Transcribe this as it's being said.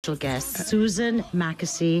Guests Susan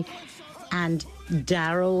Mackesy and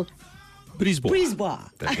Daryl Brisebois.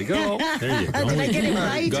 There you go. There you go. Did I get it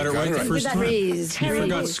right? Got it right the first time. He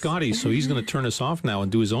forgot Scotty, so he's going to turn us off now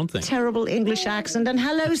and do his own thing. Terrible English accent. And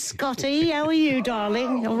hello, Scotty. How are you,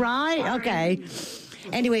 darling? All right? Okay.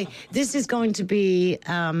 Anyway, this is going to be,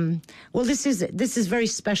 this is very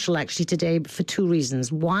special actually today for two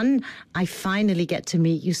reasons. One, I finally get to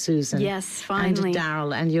meet you, Susan. Yes, finally. And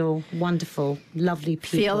Daryl, and your wonderful, lovely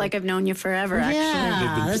people. Feel like I've known you forever, actually.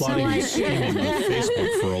 Yeah, They've been plotting this scheme on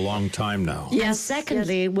Facebook for a long time now. Yes. And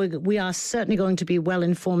secondly, we are certainly going to be well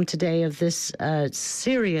informed today of this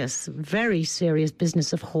serious, very serious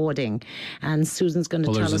business of hoarding. And Susan's going to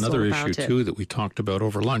tell us all about it. Well, there's another issue, too, that we talked about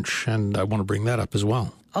over lunch, and I want to bring that up as well.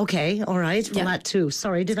 Okay, all right. Well, that too.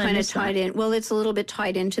 Sorry, did I miss that? Tied in. Well, it's a little bit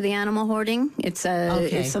tied into the animal hoarding. It's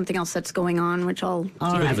something else that's going on, which I'll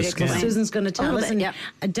explain. Susan's going to tell us. And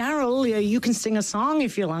Daryl, you can sing a song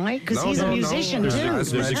if you like, because he's a musician too.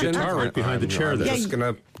 There's a guitar right behind the chair there. I'm just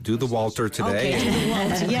going to do the Walter today. Okay, do the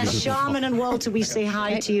Walter. Yes, Sharman and Walter, we say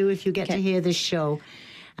hi to you if you get to hear this show.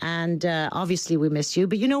 And obviously we miss you.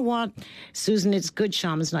 But you know what, Susan, it's good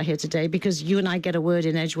Sharman's not here today because you and I get a word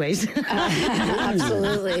in edgeways.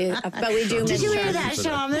 Absolutely. But we do miss Did you hear that,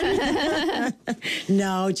 Sharman?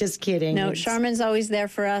 No, just kidding. No, Sharman's always there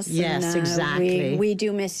for us. Yes, and, exactly. We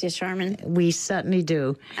do miss you, Sharman. We certainly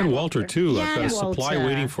do. And Walter, too. Yeah, I've got a supply Walter.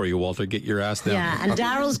 waiting for you, Walter. Get your ass down. Yeah, and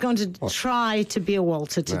Daryl's going to try to be a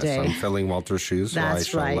Walter today. Yes, I'm filling Walter's shoes, so That's I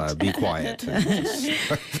shall right. be quiet.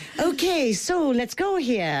 Okay, so let's go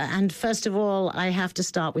here. And first of all, I have to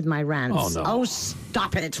start with my rants. Oh, no. Oh,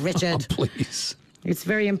 stop it, Richard. Oh, please. It's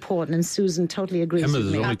very important, and Susan totally agrees Emma, with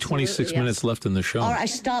me. there's only 26 minutes left in the show. All right,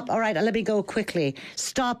 stop. All right, let me go quickly.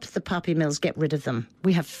 Stop the puppy mills. Get rid of them.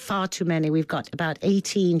 We have far too many. We've got about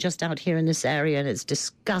 18 just out here in this area, and it's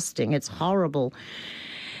disgusting. It's horrible.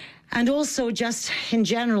 And also, just in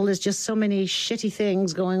general, there's just so many shitty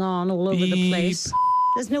things going on all over the place.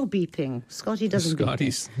 There's no beeping. Scotty doesn't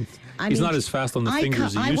beep. He's not as fast on the fingers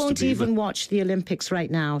as he used to be. I won't even watch the Olympics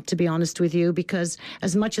right now, to be honest with you, because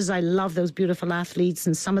as much as I love those beautiful athletes,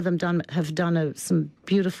 and some of them have done some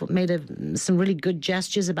really good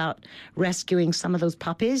gestures about rescuing some of those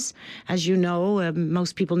puppies. As you know,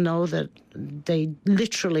 most people know that they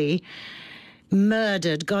literally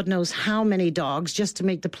murdered God knows how many dogs just to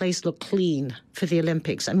make the place look clean for the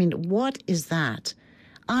Olympics. I mean, what is that?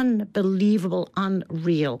 Unbelievable,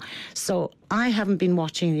 unreal. So I haven't been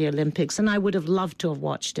watching the Olympics, and I would have loved to have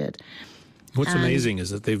watched it. What's amazing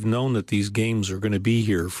is that they've known that these games are going to be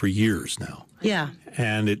here for years now. Yeah.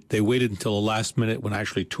 And they waited until the last minute when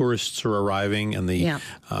actually tourists are arriving and the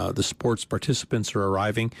sports participants are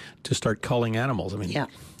arriving to start culling animals. I mean, yeah.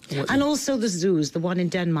 And also the zoos, the one in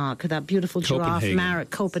Denmark, that beautiful giraffe,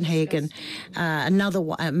 Copenhagen, another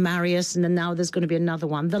one, Marius, and then now there's going to be another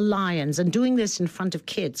one, the lions, and doing this in front of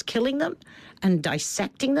kids, killing them and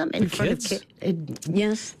dissecting them in front of kids.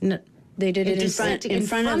 Yes. No. They did it in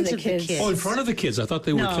front of the kids. Oh, in front of the kids. I thought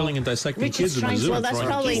they were killing and dissecting kids in the zoo. Well, that's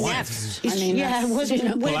probably next. Well,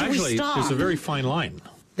 actually, there's a very fine line.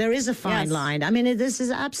 There is a fine line. I mean, this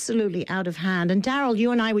is absolutely out of hand. And Daryl,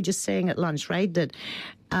 you and I were just saying at lunch, right, that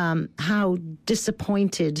how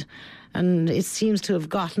disappointed, and it seems to have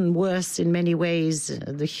gotten worse in many ways,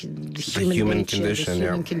 the human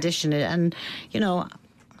condition. And, you know,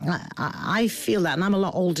 I feel that, and I'm a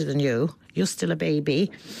lot older than you. You're still a baby.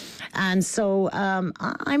 And so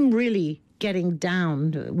I'm really getting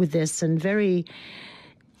down with this and very...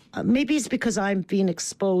 maybe it's because I'm being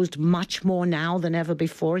exposed much more now than ever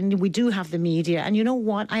before. And we do have the media. And you know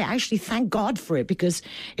what? I actually thank God for it, because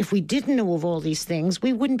if we didn't know of all these things,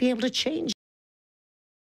 we wouldn't be able to change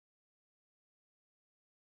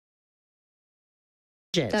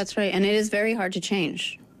it. That's right. And it is very hard to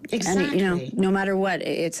change. Exactly. And, no matter what,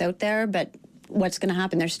 it's out there, but what's going to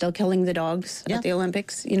happen? They're still killing the dogs at the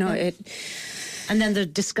Olympics. And then the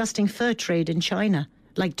disgusting fur trade in China.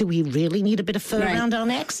 Like, do we really need a bit of fur around our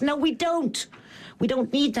necks? No, we don't. We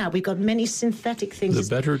don't need that. We've got many synthetic things.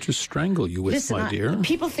 The better to strangle you with, my dear.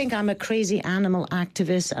 People think I'm a crazy animal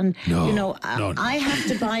activist, and I have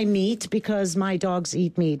to buy meat because my dogs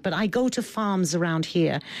eat meat. But I go to farms around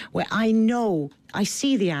here where I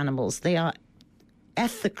see the animals. They are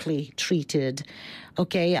ethically treated.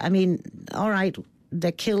 Okay, I mean, all right.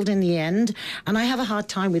 They're killed in the end. And I have a hard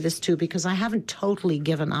time with this too, because I haven't totally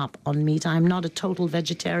given up on meat. I'm not a total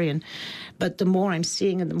vegetarian. But the more I'm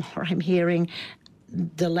seeing and the more I'm hearing,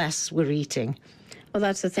 the less we're eating. Well,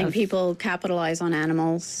 that's the thing. People capitalize on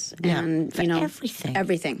animals and,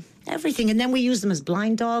 everything. And then we use them as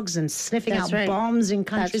blind dogs and sniffing out bombs in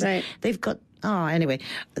countries. That's right. They've got Oh, anyway.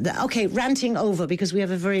 Okay, ranting over because we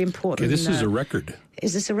have a very important... Okay, this is a record.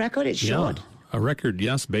 Is this a record? It's short. Yeah, a record,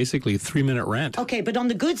 yes, basically a 3-minute rant. Okay, but on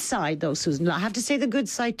the good side, though, Susan, I have to say the good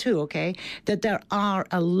side too, okay, that there are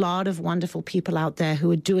a lot of wonderful people out there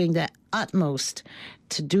who are doing their utmost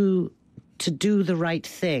to do the right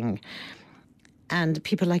thing. And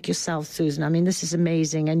people like yourself, Susan, I mean, this is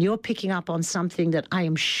amazing. And you're picking up on something that I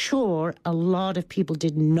am sure a lot of people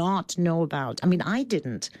did not know about. I mean, I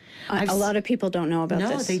didn't. A lot of people don't know about this.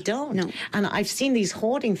 No, they don't. No. And I've seen these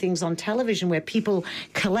hoarding things on television where people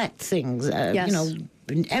collect things, Yes. you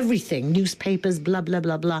know, everything, newspapers, blah, blah,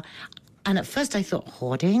 blah, blah. And at first I thought,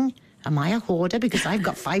 hoarding? Am I a hoarder? Because I've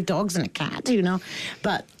got 5 dogs and a cat, you know.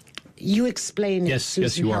 But you explain it, Susan,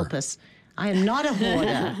 yes, you help are. us. I am not a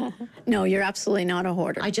hoarder. No, you're absolutely not a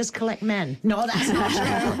hoarder. I just collect men. No, that's not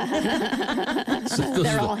true. So those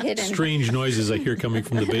They're are all the hidden. strange noises I hear coming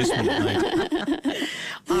from the basement at night.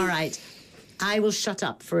 All right. I will shut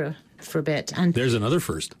up for a bit. And There's another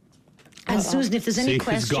first. Susan, if there's any See, it's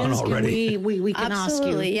questions, gone already. we can ask you.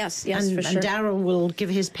 Absolutely, yes, and, for sure. And Daryl will give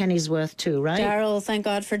his penny's worth too, right? Daryl, thank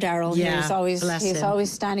God for Daryl. Yeah, he's bless him. always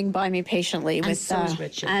standing by me patiently And with so is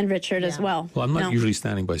Richard. and Richard as Yeah. well. Well, I'm not No. usually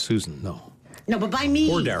standing by Susan, no. No, but by me.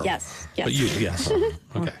 Or Daryl. Yes, yes. But you, yes.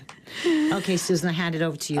 Okay. Okay, Susan, I hand it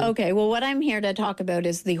over to you. Okay, well, what I'm here to talk about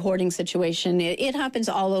is the hoarding situation. It happens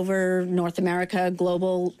all over North America,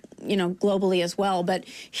 globally as well. But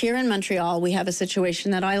here in Montreal, we have a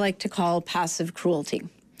situation that I like to call passive cruelty.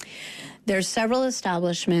 There's several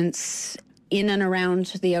establishments in and around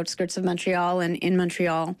the outskirts of Montreal and in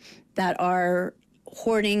Montreal that are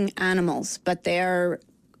hoarding animals, but they're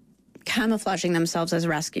camouflaging themselves as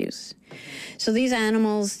rescues. So these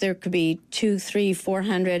animals, there could be 200, 300,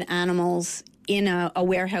 400 animals in a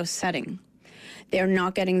warehouse setting. They're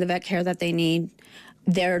not getting the vet care that they need.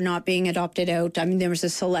 They're not being adopted out. I mean, there's a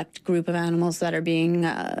select group of animals that are being,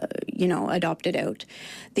 adopted out.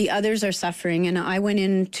 The others are suffering. And I went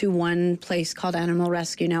into one place called Animal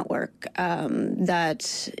Rescue Network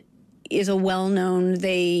that is a well-known,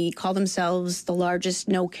 they call themselves the largest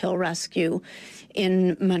no-kill rescue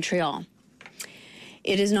in Montreal.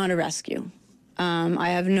 It is not a rescue.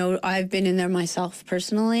 I've been in there myself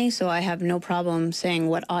personally, so I have no problem saying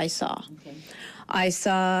what I saw. Okay. I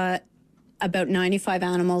saw about 95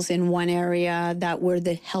 animals in one area that were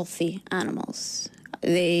the healthy animals.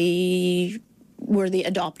 They were the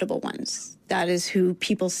adoptable ones. That is who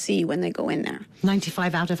people see when they go in there.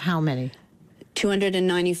 95 out of how many?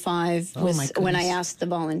 295 Oh, my when I goodness. asked the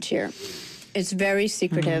volunteer. It's very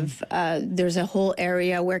secretive. There's a whole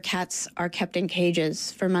area where cats are kept in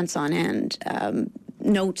cages for months on end.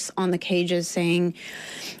 Notes on the cages saying,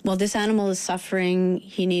 well, this animal is suffering,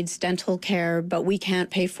 he needs dental care, but we can't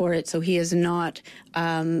pay for it, so he is not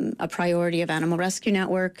a priority of Animal Rescue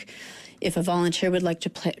Network. If a volunteer would like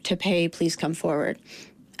to pay, please come forward.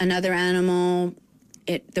 Another animal,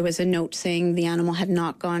 there was a note saying the animal had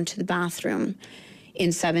not gone to the bathroom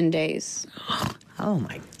in 7 days. Oh,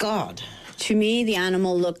 my God. To me, the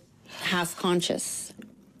animal looked half conscious.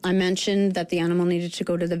 I mentioned that the animal needed to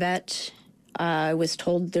go to the vet. I was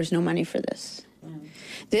told there's no money for this.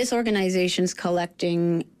 This organization's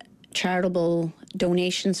collecting charitable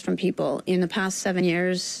donations from people. In the past 7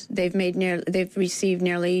 years, they've received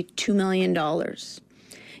nearly $2 million.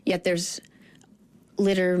 Yet there's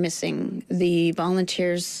litter missing. The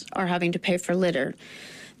volunteers are having to pay for litter.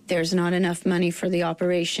 There's not enough money for the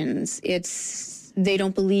operations. They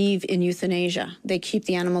don't believe in euthanasia. They keep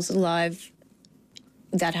the animals alive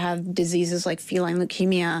that have diseases like feline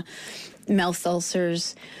leukemia, mouth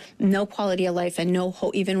ulcers, no quality of life, and no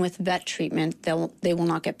hope. Even with vet treatment, they will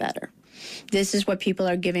not get better. This is what people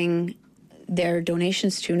are giving their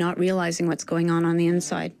donations to, not realizing what's going on the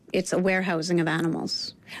inside. It's a warehousing of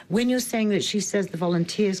animals. When you're saying that she says the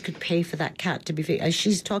volunteers could pay for that cat to be fed,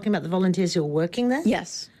 she's talking about the volunteers who are working there?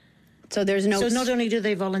 Yes. So there's no. So not only do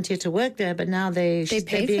they volunteer to work there, but now they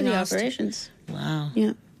pay for the operations. Wow.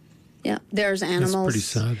 Yeah. Yeah. There's animals.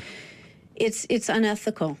 That's pretty sad. It's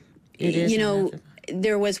unethical. It is unethical.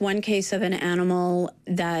 There was one case of an animal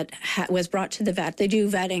that was brought to the vet. They do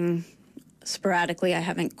vetting sporadically. I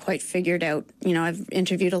haven't quite figured out. I've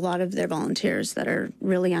interviewed a lot of their volunteers that are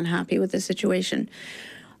really unhappy with the situation.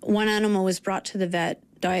 One animal was brought to the vet,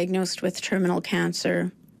 diagnosed with terminal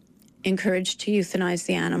cancer, encouraged to euthanize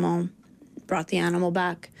the animal, brought the animal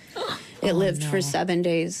back. It lived for 7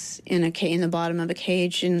 days in the bottom of a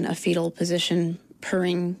cage in a fetal position,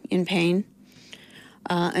 purring in pain,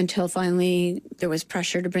 until finally there was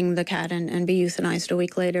pressure to bring the cat in and be euthanized a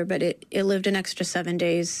week later. But it lived an extra 7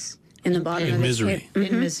 days in the bottom of the misery. cage.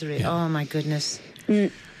 In misery. Yeah. Oh, my goodness.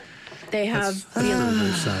 They have,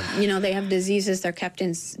 very sad. you know, they have diseases. They're kept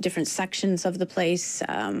in different sections of the place.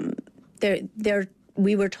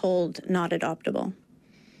 We were told not adoptable.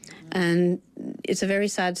 And it's a very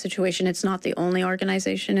sad situation. It's not the only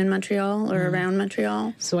organization in Montreal or around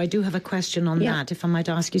Montreal. So I do have a question on that, if I might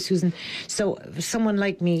ask you, Susan. So someone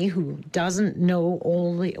like me who doesn't know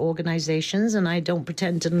all the organizations, and I don't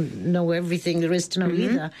pretend to know everything there is to know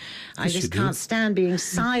either, I just can't stand being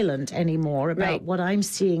silent anymore about what I'm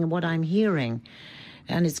seeing and what I'm hearing.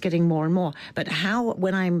 And it's getting more and more. But how,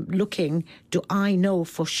 when I'm looking, do I know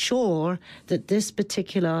for sure that this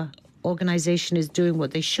particular organization is doing what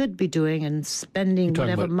they should be doing and spending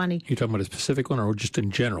whatever money? You're talking about a specific one or just in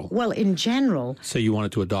general? Well, in general. Say you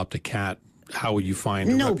wanted to adopt a cat, how would you find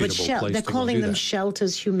a reputable place to go do they're calling them that?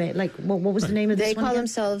 shelters humane. Like, what was the name of this They one call again?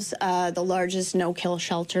 themselves the largest no-kill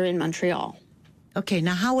shelter in Montreal. Okay,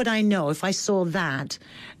 now how would I know if I saw that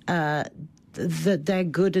they're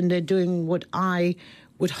good and they're doing what I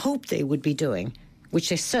would hope they would be doing, which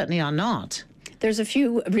they certainly are not? There's a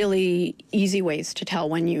few really easy ways to tell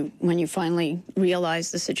when you finally realize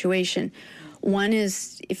the situation. One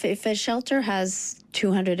is if a shelter has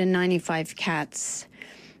 295 cats,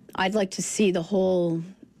 I'd like to see the whole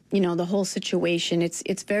situation.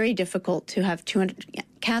 It's very difficult to have 200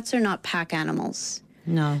 cats. Are not pack animals.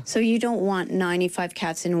 No. So you don't want 95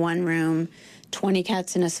 cats in one room, 20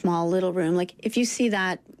 cats in a small little room. Like, if you see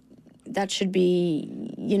that should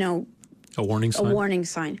be, a warning sign? A warning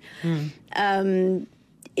sign.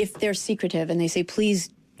 If they're secretive and they say, please,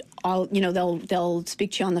 they'll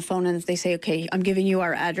speak to you on the phone, and if they say, okay, I'm giving you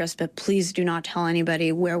our address, but please do not tell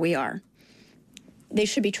anybody where we are. They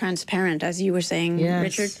should be transparent, as you were saying,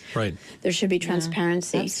 Richard. Right. There should be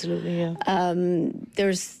transparency. Absolutely, yeah.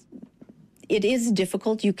 It is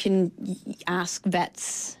difficult. You can ask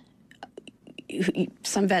vets.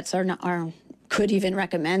 Some vets could even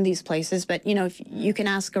recommend these places, but if you can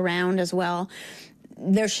ask around as well.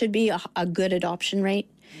 There should be a good adoption rate.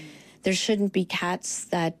 There shouldn't be cats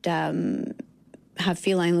that have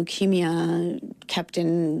feline leukemia kept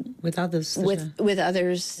in with others. With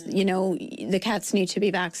others. The cats need to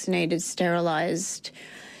be vaccinated, sterilized.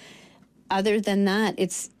 Other than that,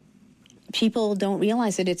 people don't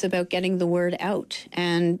realize it. It's about getting the word out,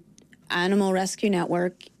 and Animal Rescue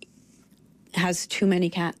Network has too many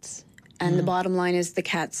cats. And the bottom line is the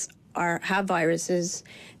cats have viruses.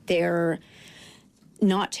 They're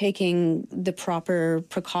not taking the proper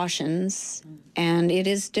precautions, and it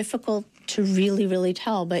is difficult to really, really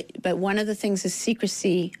tell. But one of the things is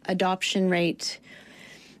secrecy, adoption rate,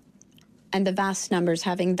 and the vast numbers.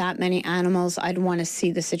 Having that many animals, I'd want to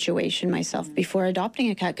see the situation myself before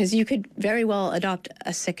adopting a cat, because you could very well adopt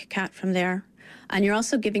a sick cat from there. And you're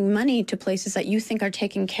also giving money to places that you think are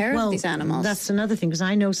taking care of these animals. That's another thing, because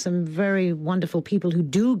I know some very wonderful people who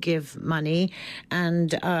do give money,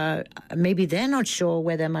 and maybe they're not sure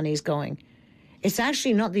where their money is going. It's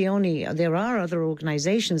actually not the only. There are other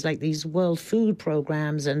organizations like these World Food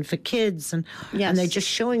Programs and for kids, and they're just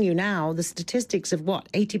showing you now the statistics of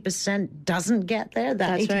what 80% doesn't get there.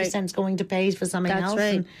 That 80% is going to pay for something else.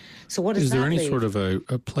 Right. And so what does that Is there any leave? sort of a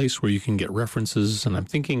place where you can get references? And I'm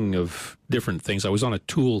thinking of different things. I was on a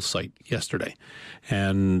tool site yesterday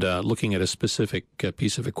and looking at a specific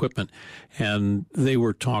piece of equipment, and they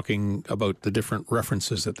were talking about the different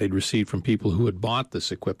references that they'd received from people who had bought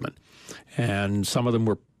this equipment. And some of them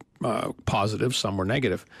were positive, some were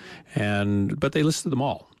negative, but they listed them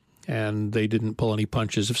all. And they didn't pull any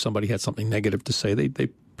punches. If somebody had something negative to say, they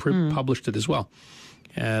published it as well.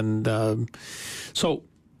 And so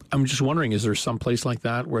I'm just wondering, is there some place like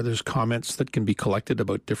that where there's comments that can be collected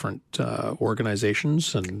about different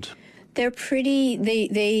organizations? And they're pretty.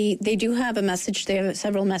 They do have a message. They have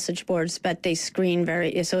several message boards, but they screen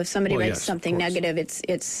so if somebody writes something negative,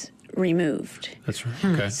 it's removed. That's right.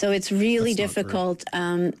 Okay. So it's really difficult.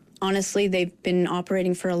 Honestly, they've been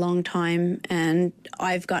operating for a long time, and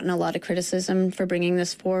I've gotten a lot of criticism for bringing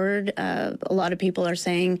this forward. A lot of people are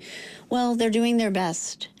saying, well, they're doing their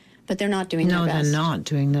best, but they're not doing their best. No, they're not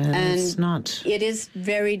doing that. And it's not. It is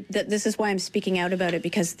this is why I'm speaking out about it,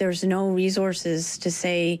 because there's no resources to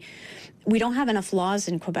say, we don't have enough laws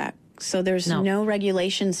in Quebec. So there's no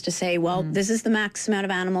regulations to say, well, this is the max amount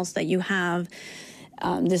of animals that you have.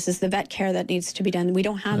 This is the vet care that needs to be done. We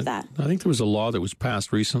don't have that. I think there was a law that was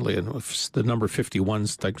passed recently, and the number 51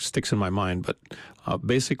 sticks in my mind. But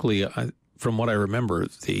basically, from what I remember,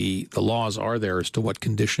 the laws are there as to what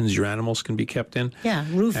conditions your animals can be kept in. Yeah,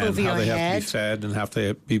 roof over your head. And how they have to be fed and have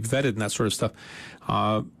to be vetted and that sort of stuff.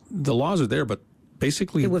 The laws are there, but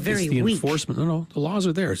basically they were very it's the weak. enforcement. No, the laws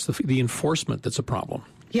are there. It's the enforcement that's a problem.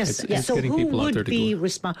 Yes. It's so getting who people out there would to be go.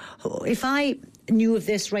 responsible? If knew of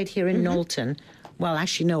this right here in Knowlton. Well,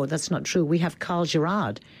 actually, no, that's not true. We have Carl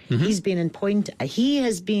Gerard. He's been in point. He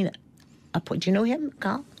has been. Do you know him,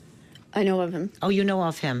 Carl? I know of him. Oh, you know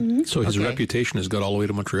of him. So his reputation has got all the way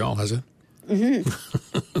to Montreal, has it?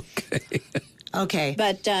 Okay. Okay.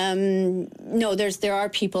 But no, there are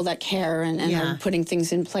people that care and are putting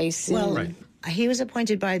things in place. Well, he was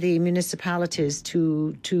appointed by the municipalities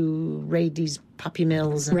to raid these puppy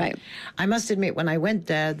mills. And right. I must admit, when I went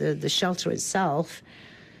there, the shelter itself,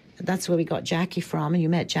 that's where we got Jackie from, and you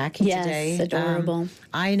met Jackie today. Yes, adorable.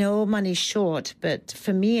 I know money's short, but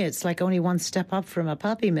for me, it's like only one step up from a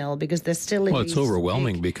puppy mill because they're still in it's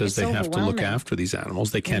overwhelming because they have to look after these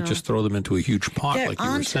animals. They can't just throw them into a huge pot like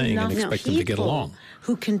you were saying and expect them to get along.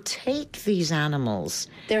 Who can take these animals?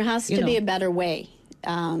 There has to be a better way.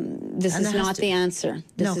 This is not the answer.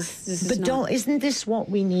 Isn't this what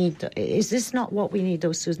we need? Is this not what we need,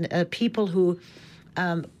 though, Susan? People who,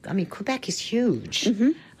 Quebec is huge.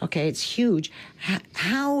 Okay, it's huge.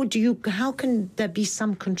 How can there be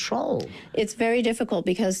some control? It's very difficult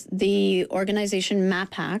because the organization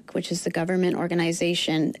MAPAC, which is the government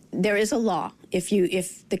organization, there is a law.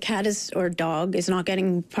 If the cat or dog is not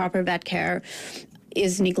getting proper vet care,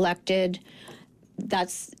 is neglected, that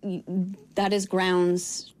is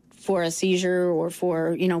grounds for a seizure or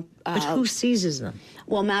for, But who seizes them?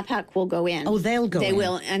 Well, MAPAC will go in. Oh, they'll go in. They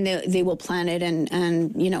will, and they will plan it, and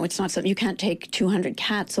it's not something, you can't take 200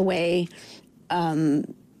 cats away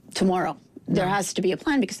tomorrow. No. There has to be a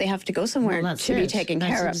plan because they have to go somewhere to be taken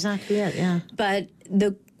care of. That's exactly it, yeah. But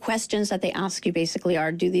the questions that they ask you basically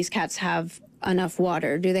are, do these cats have enough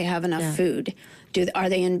water? Do they have enough food? Are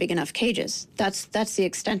they in big enough cages? That's the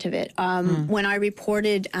extent of it. When I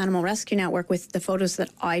reported Animal Rescue Network with the photos that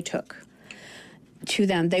I took to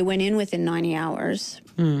them, they went in within 90 hours.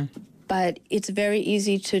 But it's very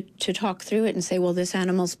easy to talk through it and say, well, this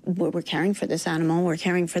animal's, we're caring for this animal, we're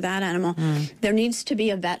caring for that animal. There needs to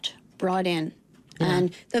be a vet brought in.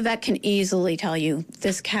 And the vet can easily tell you,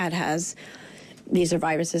 this cat has, these are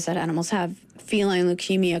viruses that animals have, feline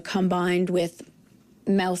leukemia combined with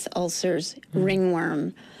mouth ulcers,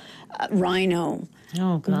 ringworm, rhino.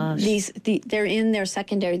 Oh, gosh. They're in their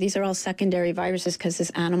secondary. These are all secondary viruses because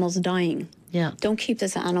this animal's dying. Yeah. Don't keep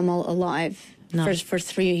this animal alive for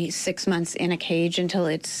 6 months in a cage until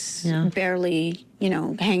it's barely,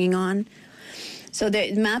 hanging on. So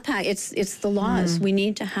the MAPAC, it's the laws. We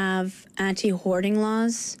need to have anti-hoarding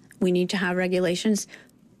laws. We need to have regulations.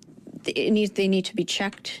 They need to be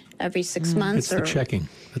checked every 6 months. It's the checking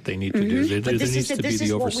that they need to do. There needs to be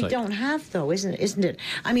the oversight. What we don't have, though, isn't it?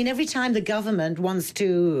 I mean, every time the government wants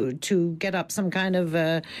to get up some kind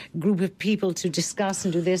of group of people to discuss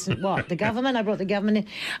and do this and what, the government, I brought the government in.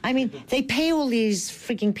 I mean, they pay all these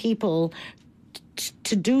freaking people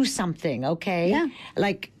to do something, okay? Yeah.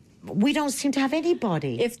 Like, we don't seem to have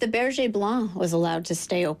anybody. If the Berger Blanc was allowed to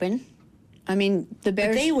stay open, I mean, But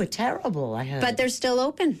they were terrible, I heard. But they're still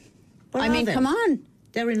open. Where are they? Come on.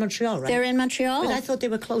 They're in Montreal, right? They're in Montreal. But I thought they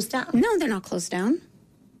were closed down. No, they're not closed down.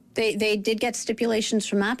 They did get stipulations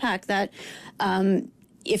from MAPAC that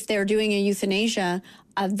if they're doing a euthanasia,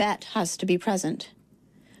 a vet has to be present.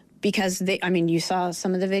 Because you saw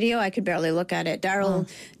some of the video. I could barely look at it. Daryl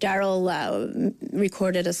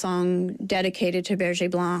recorded a song dedicated to Berger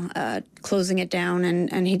Blanc, closing it down,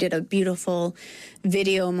 and he did a beautiful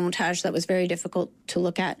video montage that was very difficult to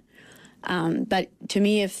look at. But to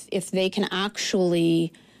me, if they can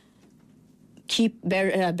actually keep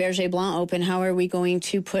Berger Blanc open, how are we going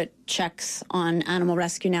to put checks on animal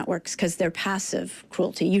rescue networks? Because they're passive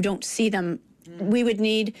cruelty. You don't see them. We would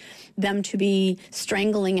need them to be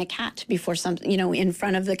strangling a cat before something, in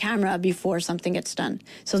front of the camera before something gets done.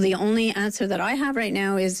 So the only answer that I have right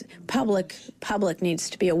now is public needs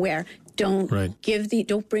to be aware. Don't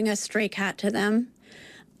bring a stray cat to them.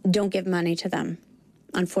 Don't give money to them.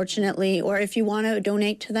 Unfortunately, or if you want to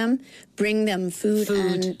donate to them, bring them food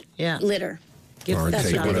and litter.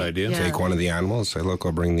 That's a good idea. Take one of the animals, say, look,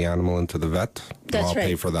 I'll bring the animal into the vet. I'll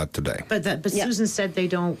pay for that today. But Susan said they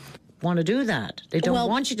don't want to do that. They don't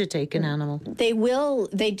want you to take an animal. They will.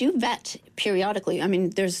 They do vet periodically. I mean,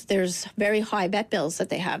 there's very high vet bills that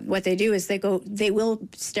they have. What they do is they will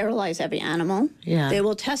sterilize every animal. Yeah. They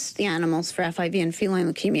will test the animals for FIV and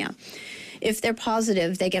feline leukemia. If they're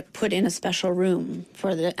positive, they get put in a special room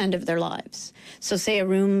for the end of their lives. So say a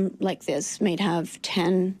room like this may have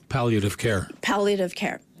 10... Palliative care. Palliative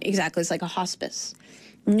care. Exactly. It's like a hospice.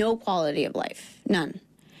 No quality of life. None.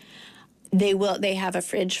 They have a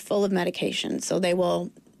fridge full of medication. So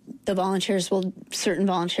certain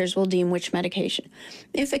volunteers will deem which medication.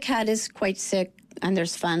 If a cat is quite sick and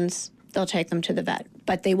there's funds, they'll take them to the vet.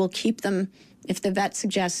 But they will keep them If the vet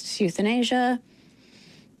suggests euthanasia,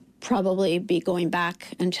 probably be going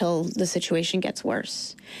back until the situation gets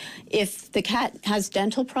worse. If the cat has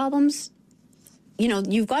dental problems,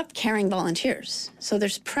 you've got caring volunteers, so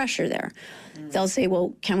there's pressure there. They'll say,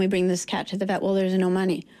 well, can we bring this cat to the vet? Well, there's no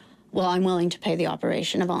money. Well, I'm willing to pay the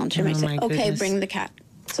operation. A volunteer may say, okay, bring the cat.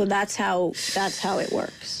 So that's how it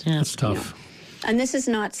works. Yeah, that's tough. And this is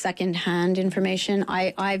not secondhand information.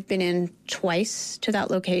 I've been in twice to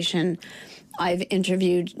that location. I've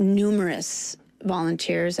interviewed numerous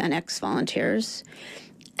volunteers and ex-volunteers.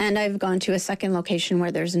 And I've gone to a second location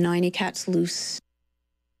where there's 90 cats loose,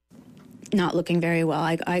 not looking very well.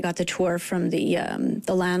 I got the tour from the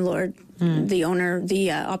landlord, the owner,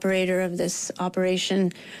 the operator of this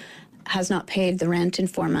operation has not paid the rent in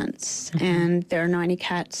 4 months. And there are 90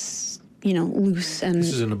 cats, loose. And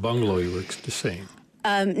this is in a bungalow, you were just saying.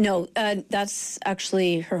 No, that's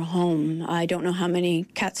actually her home. I don't know how many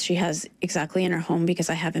cats she has exactly in her home because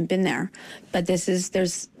I haven't been there. But there's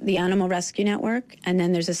the Animal Rescue Network, and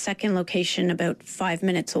then there's a second location about 5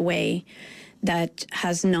 minutes away that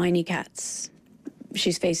has 90 cats.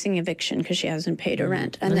 She's facing eviction because she hasn't paid her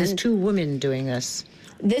rent. And there's 2 women doing this.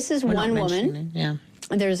 This is one woman. Yeah.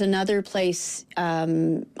 There's another place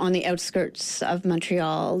on the outskirts of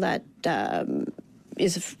Montreal that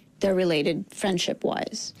they're related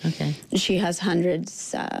friendship-wise. Okay. She has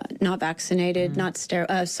hundreds not vaccinated, not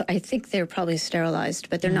sterile. So I think they're probably sterilized,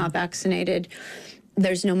 but they're not vaccinated.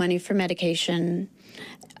 There's no money for medication.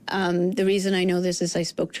 The reason I know this is I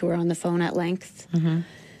spoke to her on the phone at length.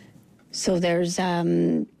 So there's,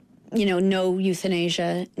 no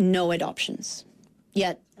euthanasia, no adoptions.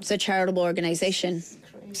 Yet it's a charitable organization.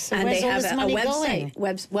 So and where's they all have this a money website.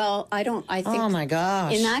 going? I think. Oh my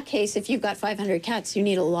gosh! In that case, if you've got 500 cats, you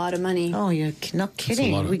need a lot of money. Oh, you're not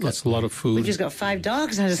kidding. That's a lot of food. We just got 5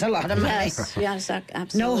 dogs, and it's a lot of money. Yes,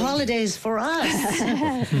 absolutely. No holidays for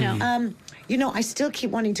us. No. I still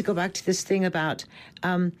keep wanting to go back to this thing about.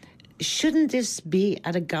 Shouldn't this be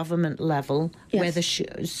at a government level where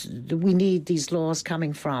we need these laws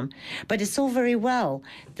coming from? But it's all very well.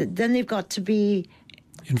 Then they've got to be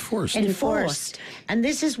enforced. And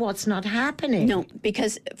this is what's not happening. No,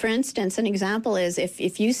 because, for instance, an example is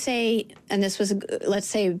if you say, and this was, let's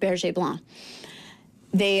say, Berger Blanc,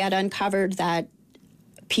 they had uncovered that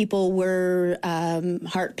people were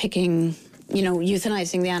heart-picking,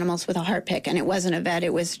 euthanizing the animals with a heart pick, and it wasn't a vet,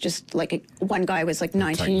 it was just like one guy was like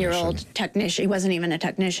 19-year-old technician. He wasn't even a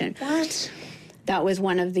technician. What? That was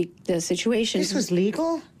one of the situations. This was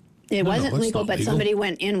legal? It wasn't legal, but legal. somebody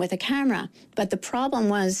went in with a camera. But the problem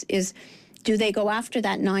is do they go after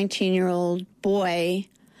that 19-year-old boy,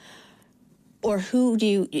 or who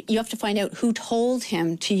do you have to find out who told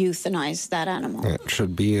him to euthanize that animal? It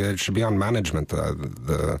should be on management.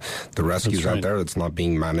 The rescues out there, it's not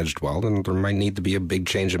being managed well, and there might need to be a big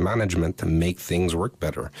change in management to make things work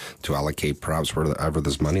better, to allocate perhaps wherever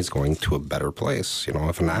this money is going to a better place.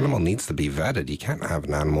 If an animal needs to be vetted, you can't have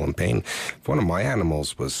an animal in pain. If one of my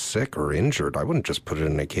animals was sick or injured, I wouldn't just put it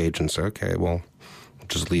in a cage and say, okay, well,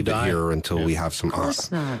 just leave it here until we have some. Of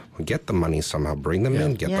course not. We get the money somehow, bring them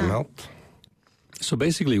in, get them help. So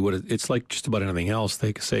basically, it's like just about anything else.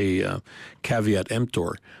 They say caveat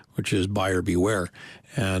emptor, which is buyer beware.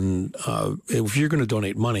 And if you're going to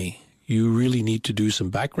donate money, you really need to do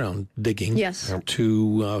some background digging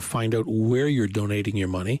to find out where you're donating your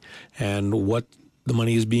money and what the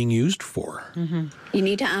money is being used for. You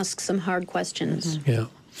need to ask some hard questions. Yeah.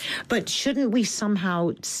 But shouldn't we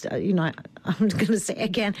somehow, I'm going to say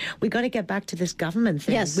again, we got to get back to this government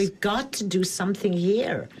thing. Yes. We've got to do something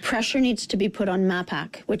here. Pressure needs to be put on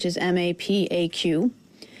MAPAC, which is MAPAQ.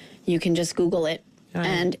 You can just Google it. Right.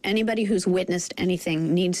 And anybody who's witnessed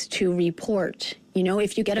anything needs to report.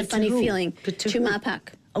 If you get a funny feeling, to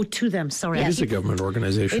MAPAC. Oh, to them, sorry. It is a government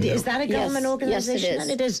organization. Is that a government organization? Yes,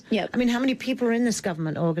 it is. Yep. I mean, how many people are in this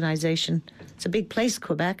government organization? It's a big place,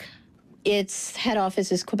 Quebec. Its head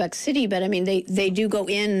office is Quebec City, but I mean, they do go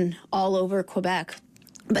in all over Quebec.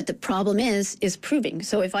 But the problem is proving.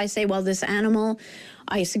 So if I say, well, this animal,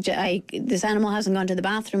 this animal hasn't gone to the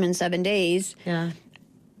bathroom in 7 days. Yeah.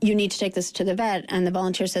 You need to take this to the vet, and the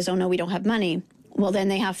volunteer says, oh no, we don't have money. Well, then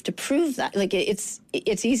they have to prove that. Like it's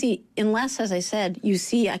easy unless, as I said, you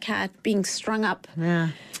see a cat being strung up. Yeah.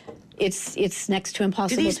 It's next to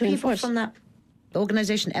impossible to enforce. Do these people from that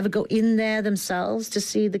organization ever go in there themselves to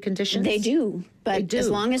see the conditions? They do, but as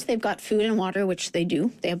long as they've got food and water, which they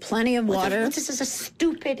do, they have plenty of water. This is a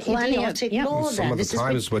stupid, idiotic law. Some of the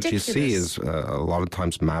times what you see is a lot of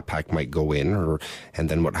times MAPAC might go in, and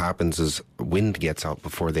then what happens is wind gets out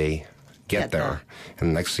before they get there.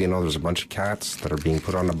 And next thing you know, there's a bunch of cats that are being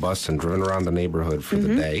put on a bus and driven around the neighborhood for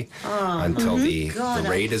the day until the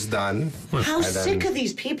raid is done. How sick are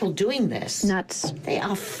these people doing this? Nuts. They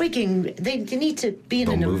are freaking, they need to be in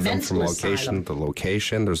an move them mental from location asylum. to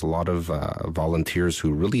location. There's a lot of volunteers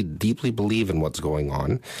who really deeply believe in what's going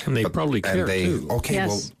on. And they probably care, too. Okay,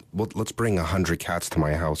 Yes. well, let's bring 100 cats to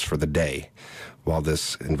my house for the day while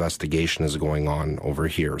this investigation is going on over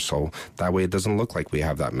here. So that way it doesn't look like we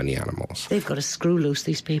have that many animals. They've got to screw loose,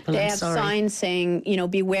 these people. They I'm have sorry. signs saying,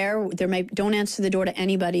 beware. Don't answer the door to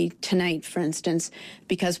anybody tonight, for instance,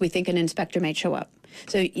 because we think an inspector might show up.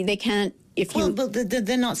 So they can't. If you Well, but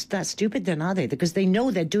they're not that stupid then, are they? Because they know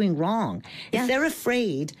they're doing wrong. Yeah. If they're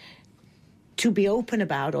afraid to be open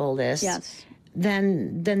about all this, Yes.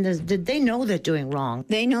 then they know they're doing wrong.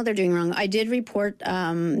 They know they're doing wrong. I did report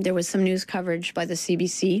there was some news coverage by the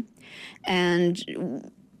CBC, and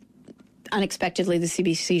unexpectedly the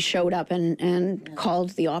CBC showed up and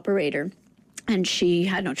called the operator, and she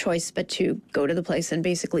had no choice but to go to the place and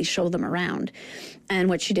basically show them around. And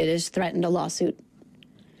what she did is threatened a lawsuit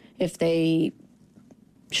if they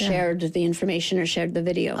shared the information or shared the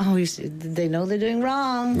video. Oh, you see, they know they're doing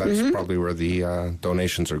wrong. That's probably where the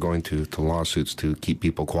donations are going to lawsuits to keep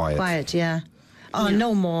people quiet. Quiet, yeah. Oh,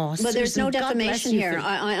 no more. But there's Susan, no God bless defamation you here. for-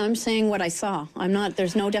 I'm saying what I saw.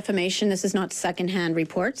 There's no defamation. This is not secondhand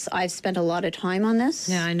reports. I've spent a lot of time on this.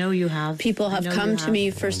 Yeah, I know you have. People I have know come you to have.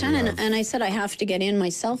 me firsthand, and I said I have to get in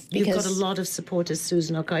myself You've because got a lot of supporters,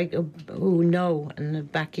 Susan, okay, who know and are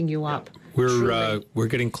backing you up. We're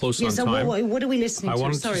getting close Yeah, on so time. what are we listening I to?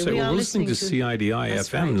 wanted Sorry, to say we we're are listening to That's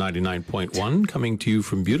CIDI-FM right. 99.1, coming to you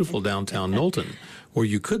from beautiful downtown Knowlton, or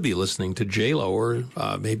you could be listening to J-Lo or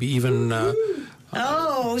maybe even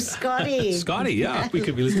Oh, Scotty. Scotty. Yeah, we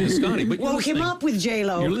could be listening to Scotty. But Woke him up with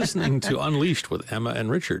J-Lo. You're listening to Unleashed with Emma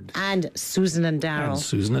and Richard. And Susan and Daryl. And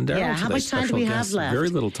Susan and Daryl. Yeah, how today, much time do special we have guests. left? Very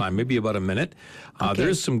little time, maybe about a minute. Okay.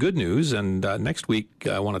 There's some good news, and next week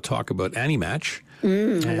I want to talk about Annie Match. I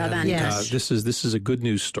love Annie. Yes. This is a good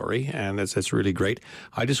news story, and it's really great.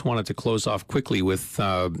 I just wanted to close off quickly with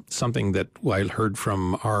something that I heard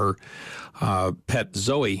from our pet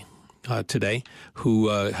Zoe today,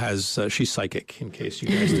 who she's psychic, in case you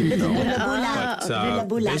guys didn't know.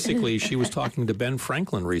 But basically, she was talking to Ben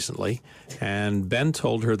Franklin recently, and Ben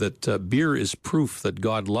told her that beer is proof that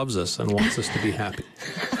God loves us and wants us to be happy.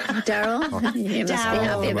 Daryl, you must be happy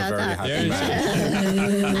I'm a about very that. happy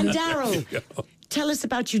man. And Daryl, tell us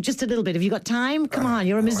about you just a little bit. Have you got time? Come on,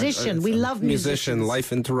 you're a musician. We love Musician. musicians.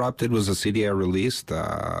 Life Interrupted was a CD I released.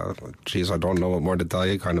 Geez, I don't know what more to tell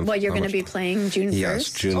you. Kind of. What, you're how going to much- be playing June 1st?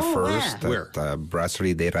 Yes, June Oh, 1st where? at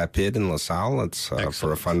Brasserie des Rapides in LaSalle. It's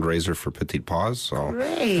for a fundraiser for Petite Paws. So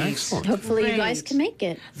Great. Excellent. Hopefully Great. you guys can make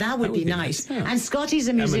it. That would be nice. And Scotty's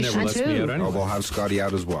a Emma musician never lets me too. out anyway. we'll have Scotty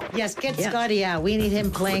out as well. Yes, get Scotty out. We need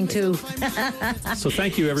him playing too. So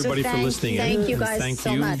thank you, everybody, for thank- listening in. thank you And guys thank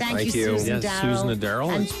so you. much. Thank Thank you, you. Susan, Yes, Daryl. Susan and Daryl.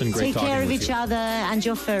 And It's been great take talking care of with each you. other and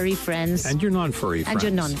your furry friends. And your non-furry friends. And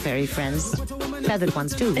your non-furry friends. Feathered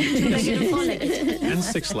ones too. Two-legged and four-legged. And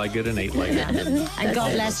six-legged and eight-legged. And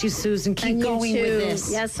God bless you, Susan. Keep And you going with too.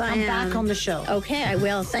 this. Yes, I Come am. back on the show. Okay, I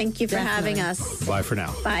will. Thank you for having us. Bye for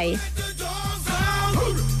now. Bye.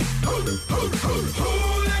 Hold it, hold it, hold it, hold it.